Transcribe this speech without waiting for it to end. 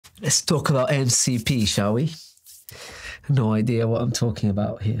Let's talk about MCP, shall we? No idea what I'm talking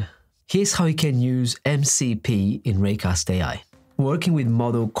about here. Here's how you can use MCP in Raycast AI. Working with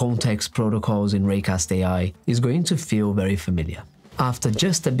model context protocols in Raycast AI is going to feel very familiar. After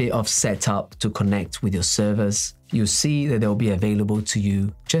just a bit of setup to connect with your servers, you'll see that they'll be available to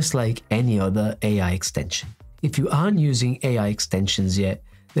you just like any other AI extension. If you aren't using AI extensions yet,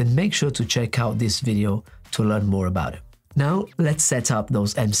 then make sure to check out this video to learn more about it. Now, let's set up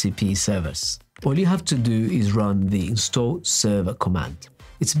those MCP servers. All you have to do is run the install server command.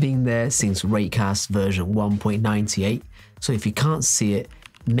 It's been there since Raycast version 1.98, so if you can't see it,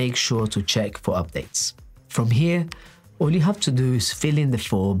 make sure to check for updates. From here, all you have to do is fill in the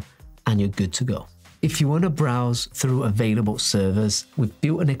form and you're good to go. If you want to browse through available servers, we've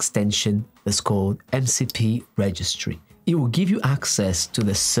built an extension that's called MCP Registry. It will give you access to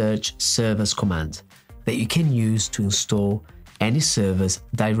the search servers command that you can use to install any servers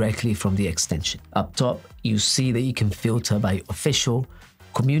directly from the extension. Up top, you see that you can filter by official,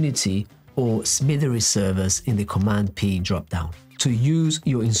 community, or Smithery servers in the Command P dropdown. To use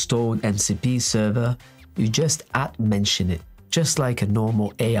your installed MCP server, you just mention it, just like a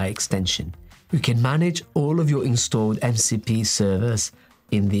normal AI extension. You can manage all of your installed MCP servers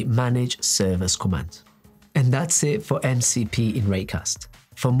in the Manage Servers command. And that's it for MCP in Raycast.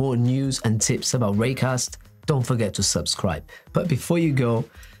 For more news and tips about Raycast, don't forget to subscribe. But before you go,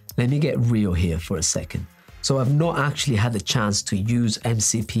 let me get real here for a second. So I've not actually had the chance to use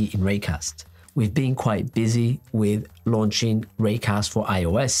MCP in Raycast. We've been quite busy with launching Raycast for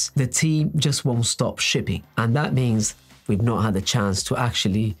iOS. The team just won't stop shipping. And that means we've not had the chance to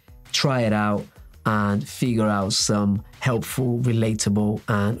actually try it out and figure out some helpful, relatable,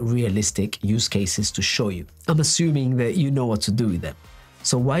 and realistic use cases to show you. I'm assuming that you know what to do with them.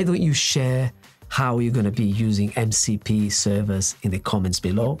 So why don't you share how you're going to be using MCP servers in the comments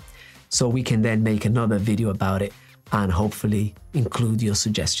below, so we can then make another video about it and hopefully include your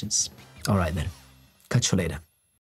suggestions. All right then, catch you later.